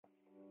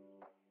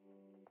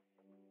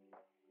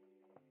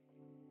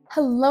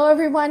Hello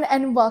everyone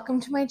and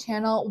welcome to my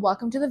channel.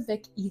 Welcome to the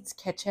VIC Eats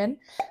Kitchen.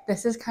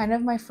 This is kind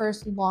of my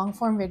first long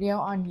form video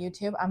on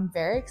YouTube. I'm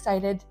very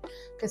excited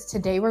because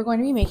today we're going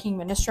to be making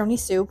minestrone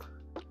soup.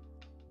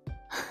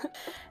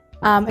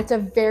 It's a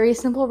very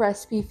simple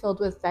recipe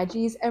filled with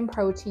veggies and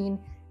protein.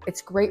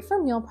 It's great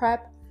for meal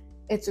prep.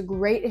 It's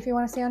great if you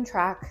want to stay on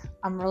track.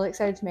 I'm really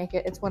excited to make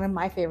it. It's one of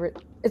my favorite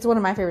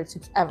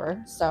soups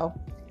ever. So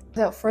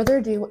without further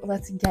ado,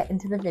 let's get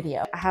into the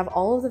video. I have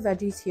all of the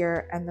veggies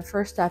here, and the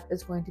first step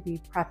is going to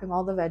be prepping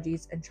all the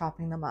veggies and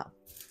chopping them up.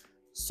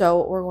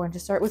 So we're going to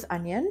start with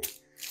onion.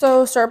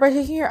 So start by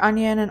taking your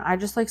onion, and I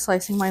just like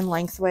slicing mine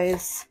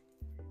lengthways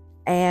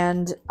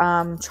and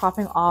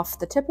chopping off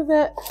the tip of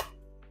it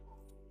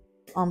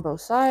on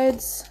both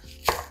sides.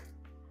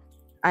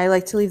 I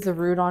like to leave the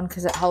root on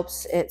because it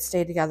helps it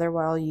stay together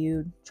while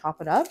you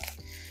chop it up.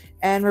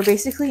 And we're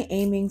basically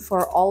aiming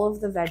for all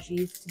of the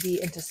veggies to be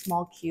into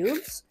small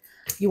cubes.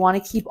 You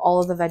want to keep all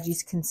of the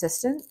veggies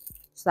consistent,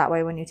 so that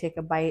way when you take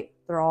a bite,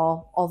 they're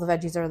all the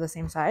veggies are the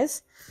same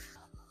size.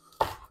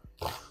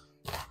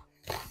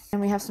 And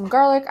we have some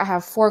garlic. I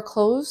have 4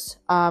 cloves.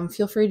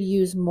 Feel free to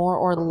use more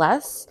or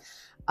less.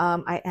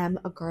 I am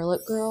a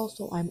garlic girl,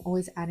 so I'm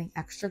always adding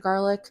extra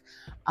garlic,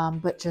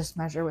 but just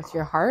measure with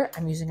your heart.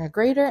 I'm using a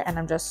grater and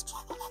I'm just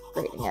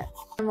grating it.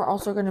 And we're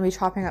also going to be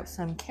chopping up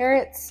some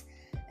carrots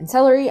and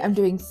celery. I'm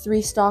doing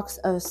 3 stalks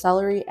of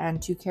celery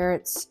and 2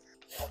 carrots.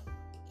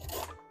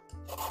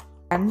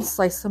 And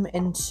slice them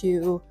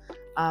into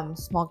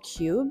small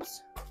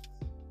cubes,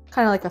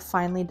 kind of like a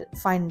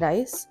fine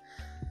dice.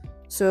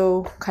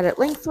 So cut it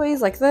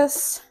lengthways like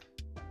this,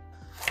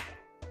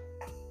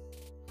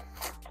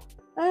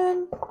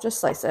 and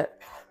just slice it.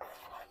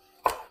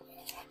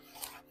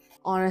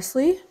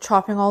 Honestly,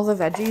 chopping all the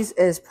veggies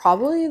is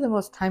probably the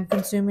most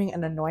time-consuming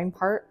and annoying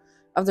part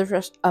of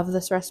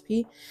this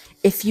recipe.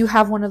 If you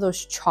have one of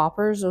those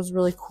choppers, those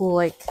really cool,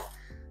 like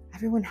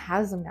everyone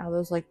has them now,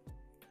 those like,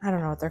 I don't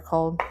know what they're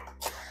called.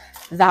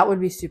 That would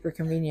be super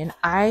convenient.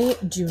 I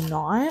do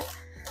not.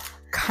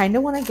 Kind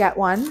of want to get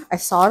one. I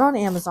saw it on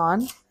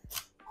Amazon.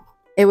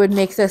 It would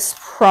make this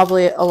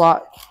probably a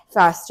lot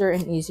faster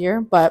and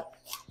easier, but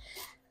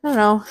I don't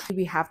know.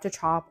 We have to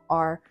chop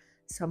are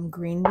some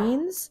green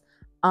beans.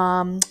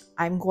 I'm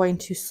going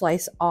to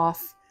slice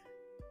off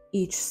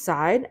each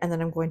side, and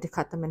then I'm going to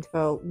cut them into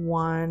about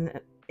 1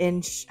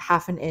 inch,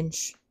 half an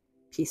inch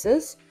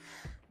pieces.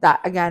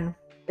 That again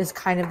is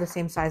kind of the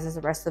same size as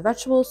the rest of the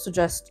vegetables, so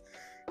just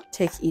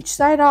take each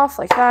side off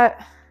like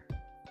that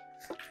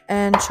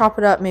and chop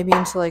it up maybe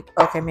into like,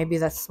 okay, maybe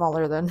that's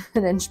smaller than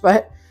an inch,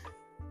 but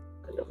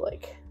kind of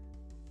like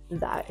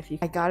that.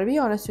 I gotta be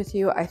honest with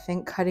you, I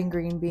think cutting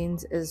green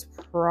beans is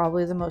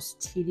probably the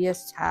most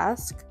tedious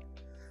task.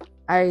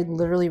 I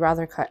literally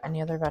rather cut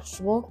any other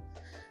vegetable.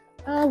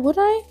 Would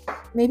I?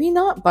 Maybe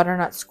not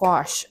butternut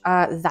squash.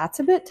 That's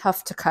a bit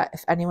tough to cut.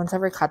 If anyone's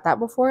ever cut that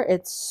before,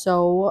 it's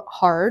so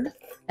hard.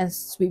 And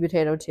sweet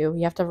potato too.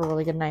 You have to have a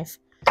really good knife.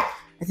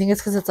 I think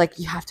it's because it's like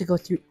you have to go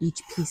through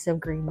each piece of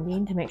green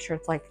bean to make sure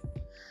it's like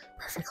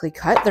perfectly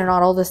cut. They're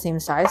not all the same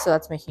size, so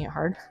that's making it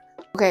hard.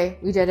 Okay,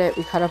 we did it.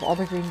 We cut up all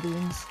the green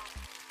beans.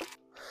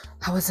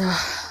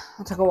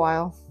 That took a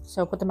while.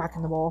 So put them back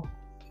in the bowl.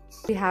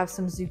 We have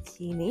some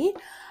zucchini.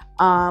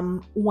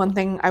 One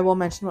thing I will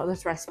mention about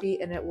this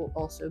recipe, and it will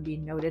also be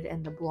noted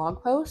in the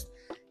blog post,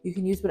 you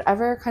can use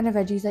whatever kind of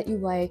veggies that you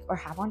like or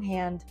have on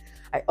hand.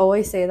 I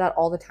always say that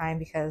all the time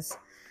because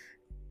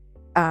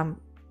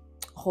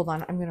hold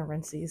on, I'm gonna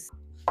rinse these.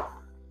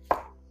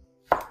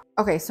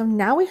 Okay, so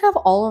now we have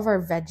all of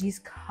our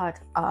veggies cut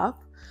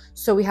up.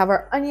 So we have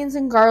our onions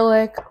and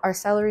garlic, our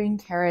celery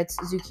and carrots,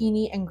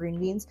 zucchini and green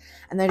beans,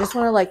 and I just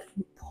want to like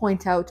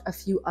point out a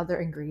few other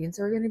ingredients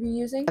that we're going to be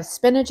using. We have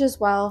spinach as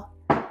well,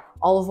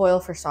 olive oil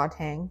for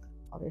sauteing,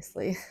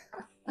 obviously,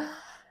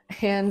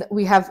 and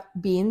we have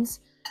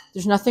beans.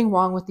 There's nothing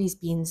wrong with these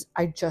beans.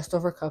 I just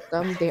overcooked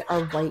them. They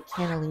are white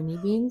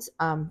cannellini beans.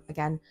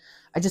 Again,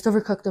 I just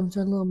overcooked them, so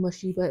they're a little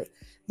mushy, but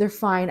they're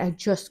fine. I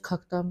just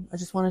cooked them. I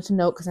just wanted to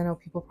note because I know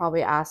people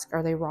probably ask,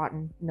 are they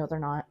rotten? No, they're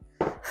not.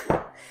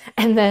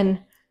 And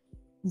then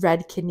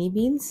red kidney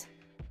beans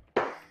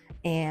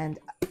and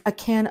a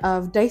can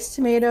of diced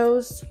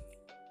tomatoes,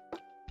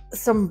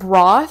 some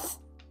broth,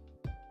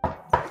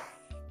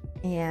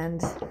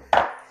 and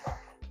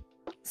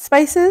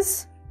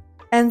spices,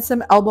 and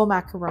some elbow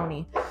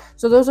macaroni.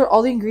 So those are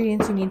all the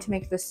ingredients you need to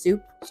make this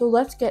soup. So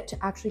let's get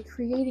to actually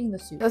creating the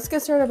soup. Let's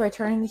get started by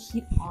turning the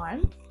heat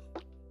on,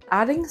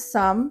 adding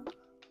some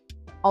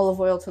olive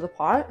oil to the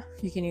pot.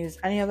 You can use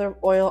any other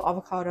oil,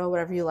 avocado,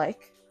 whatever you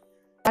like.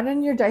 Add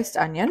in your diced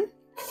onion.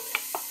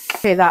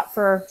 Okay, that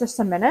for just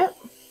a minute.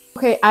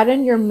 Okay, add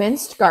in your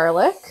minced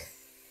garlic.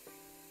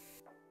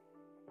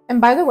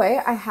 And by the way,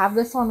 I have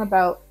this on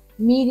about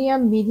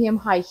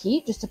medium-high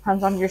heat. Just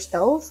depends on your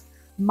stove.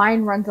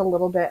 Mine runs a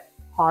little bit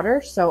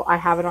hotter, so I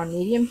have it on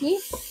medium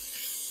heat.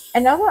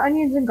 And now the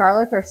onions and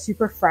garlic are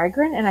super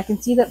fragrant, and I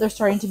can see that they're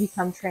starting to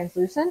become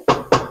translucent.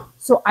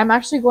 So I'm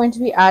actually going to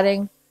be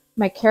adding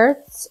my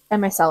carrots and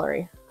my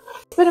celery.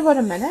 It's been about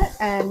a minute,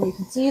 and you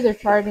can see they're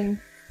starting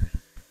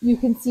You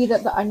can see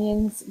that the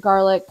onions,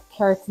 garlic,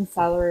 carrots, and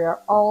celery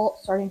are all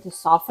starting to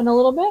soften a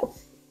little bit,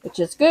 which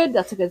is good.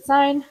 That's a good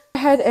sign. Go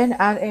ahead and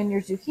add in your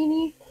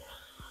zucchini,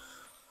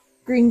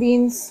 green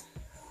beans,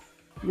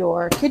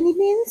 your kidney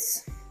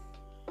beans,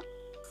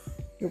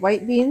 your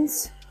white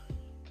beans,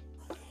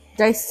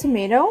 diced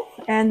tomato,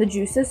 and the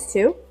juices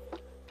too.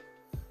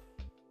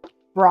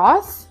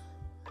 Broth,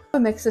 a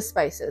mix of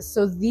spices.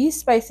 So these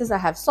spices, I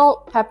have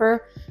salt,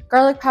 pepper,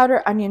 garlic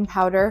powder, onion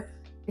powder,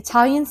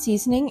 Italian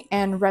seasoning,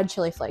 and red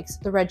chili flakes.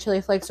 The red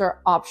chili flakes are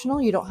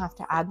optional. You don't have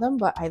to add them,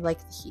 but I like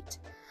the heat.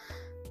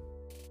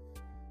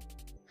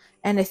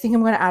 And I think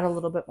I'm going to add a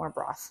little bit more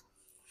broth.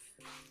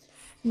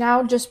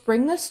 Now just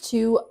bring this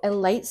to a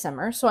light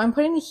simmer. So I'm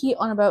putting the heat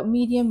on about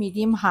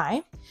medium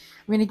high.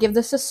 I'm going to give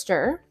this a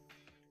stir.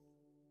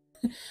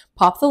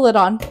 Pop the lid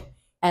on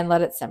and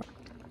let it simmer.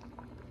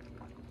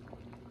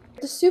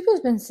 The soup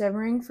has been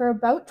simmering for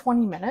about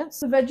 20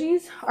 minutes. The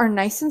veggies are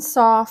nice and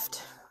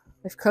soft.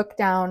 They've cooked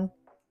down.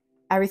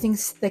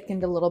 Everything's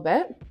thickened a little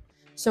bit.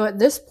 So at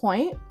this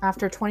point,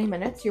 after 20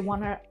 minutes, you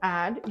want to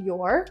add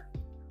your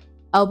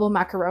elbow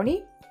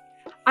macaroni.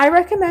 I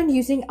recommend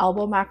using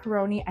elbow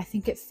macaroni. I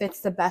think it fits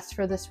the best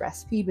for this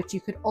recipe, but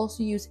you could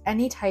also use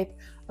any type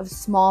of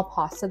small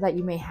pasta that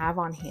you may have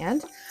on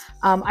hand.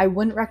 I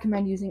wouldn't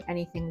recommend using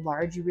anything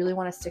large. You really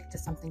want to stick to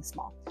something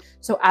small.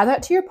 So add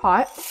that to your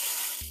pot.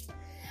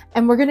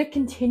 And we're going to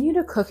continue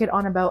to cook it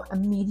on about a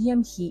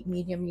medium heat,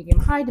 medium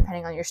high,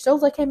 depending on your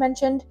stove, like I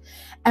mentioned.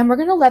 And we're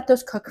going to let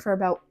those cook for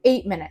about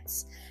 8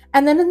 minutes.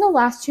 And then in the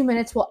last 2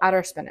 minutes, we'll add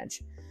our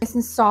spinach. Nice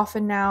and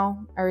softened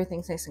now.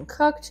 Everything's nice and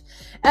cooked.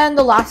 And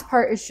the last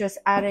part is just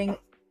adding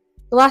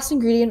the last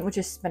ingredient, which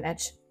is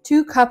spinach.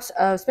 2 cups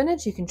of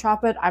spinach. You can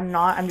chop it.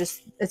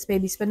 It's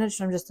baby spinach,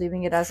 so I'm just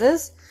leaving it as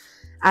is.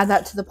 Add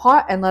that to the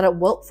pot and let it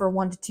wilt for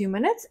 1 to 2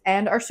 minutes.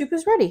 And our soup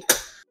is ready.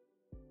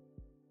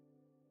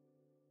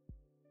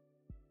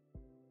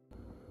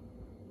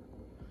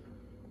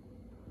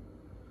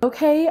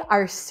 Okay,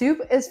 our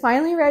soup is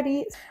finally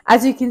ready.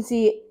 As you can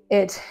see,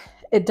 it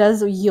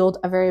does yield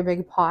a very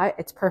big pot.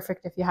 It's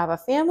perfect if you have a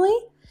family.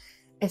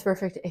 It's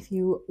perfect if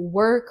you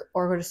work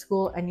or go to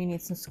school and you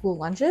need some school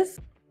lunches.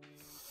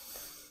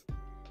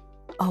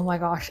 Oh my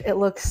gosh, it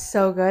looks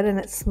so good and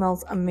it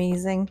smells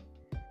amazing.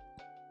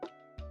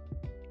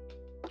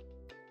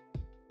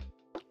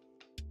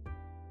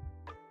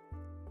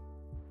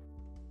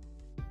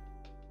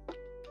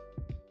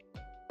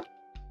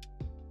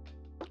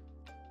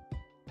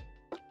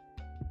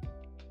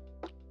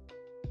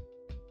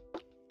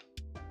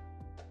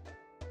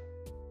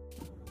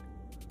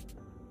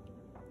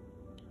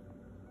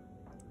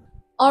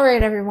 All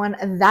right, everyone,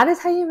 and that is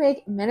how you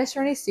make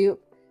minestrone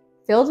soup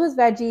filled with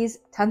veggies,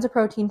 tons of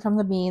protein from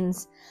the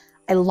beans.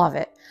 I love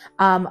it.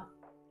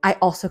 I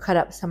also cut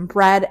up some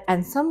bread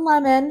and some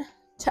lemon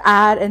to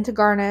add and to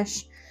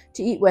garnish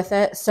to eat with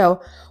it. So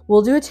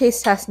we'll do a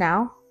taste test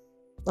now.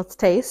 Let's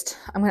taste.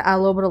 I'm going to add a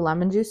little bit of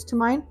lemon juice to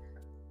mine.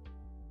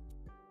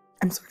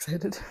 I'm so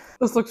excited.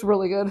 This looks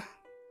really good.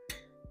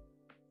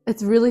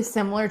 It's really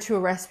similar to a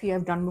recipe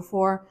I've done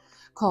before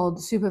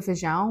called soup of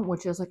feijão,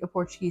 which is like a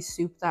Portuguese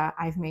soup that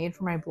I've made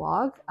for my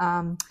blog,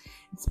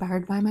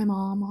 inspired by my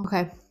mom.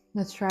 Okay,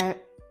 let's try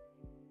it.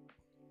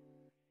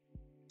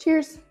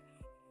 Cheers.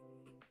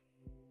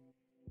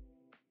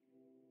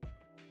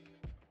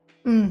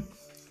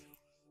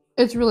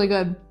 It's really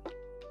good.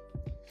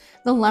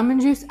 The lemon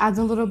juice adds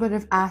a little bit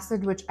of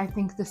acid, which I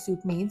think the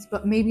soup needs,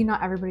 but maybe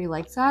not everybody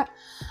likes that.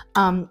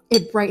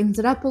 It brightens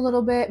it up a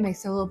little bit,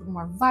 makes it a little bit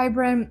more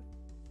vibrant.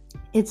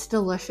 It's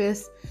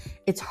delicious.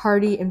 It's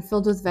hearty and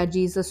filled with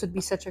veggies. This would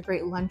be such a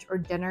great lunch or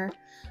dinner,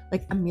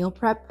 like a meal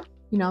prep.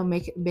 You know,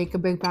 make a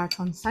big batch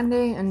on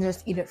Sunday and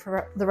just eat it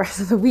for the rest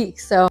of the week.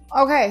 So,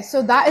 okay,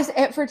 so that is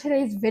it for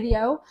today's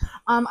video.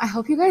 I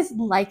hope you guys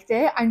liked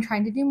it. I'm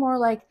trying to do more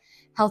like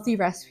healthy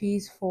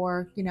recipes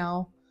for, you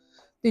know,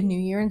 the new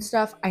year and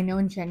stuff. I know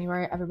in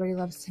January, everybody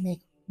loves to make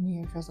New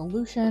Year's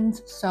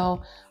resolutions.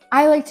 So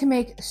I like to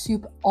make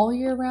soup all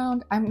year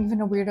round. I'm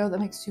even a weirdo that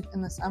makes soup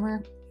in the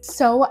summer.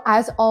 So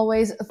as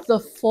always, the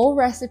full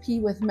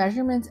recipe with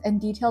measurements and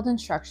detailed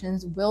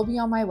instructions will be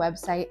on my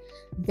website,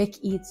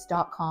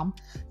 viceats.com.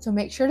 So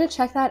make sure to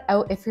check that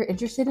out if you're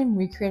interested in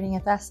recreating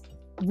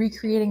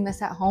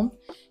this at home.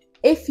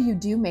 If you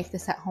do make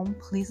this at home,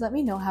 please let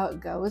me know how it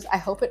goes. I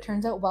hope it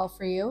turns out well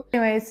for you.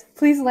 Anyways,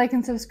 please like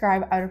and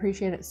subscribe. I'd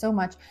appreciate it so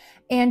much.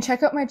 And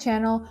check out my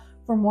channel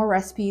for more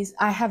recipes.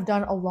 I have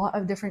done a lot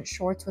of different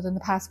shorts within the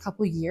past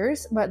couple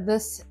years, but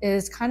this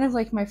is kind of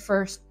like my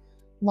first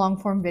long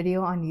form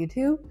video on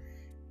YouTube,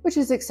 which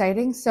is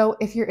exciting. So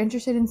if you're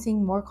interested in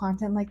seeing more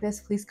content like this,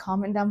 please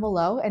comment down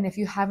below. And if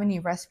you have any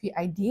recipe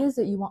ideas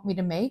that you want me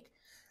to make,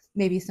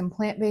 maybe some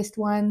plant-based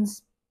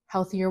ones,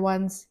 healthier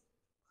ones,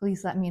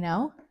 please let me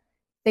know.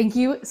 Thank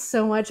you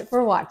so much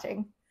for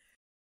watching.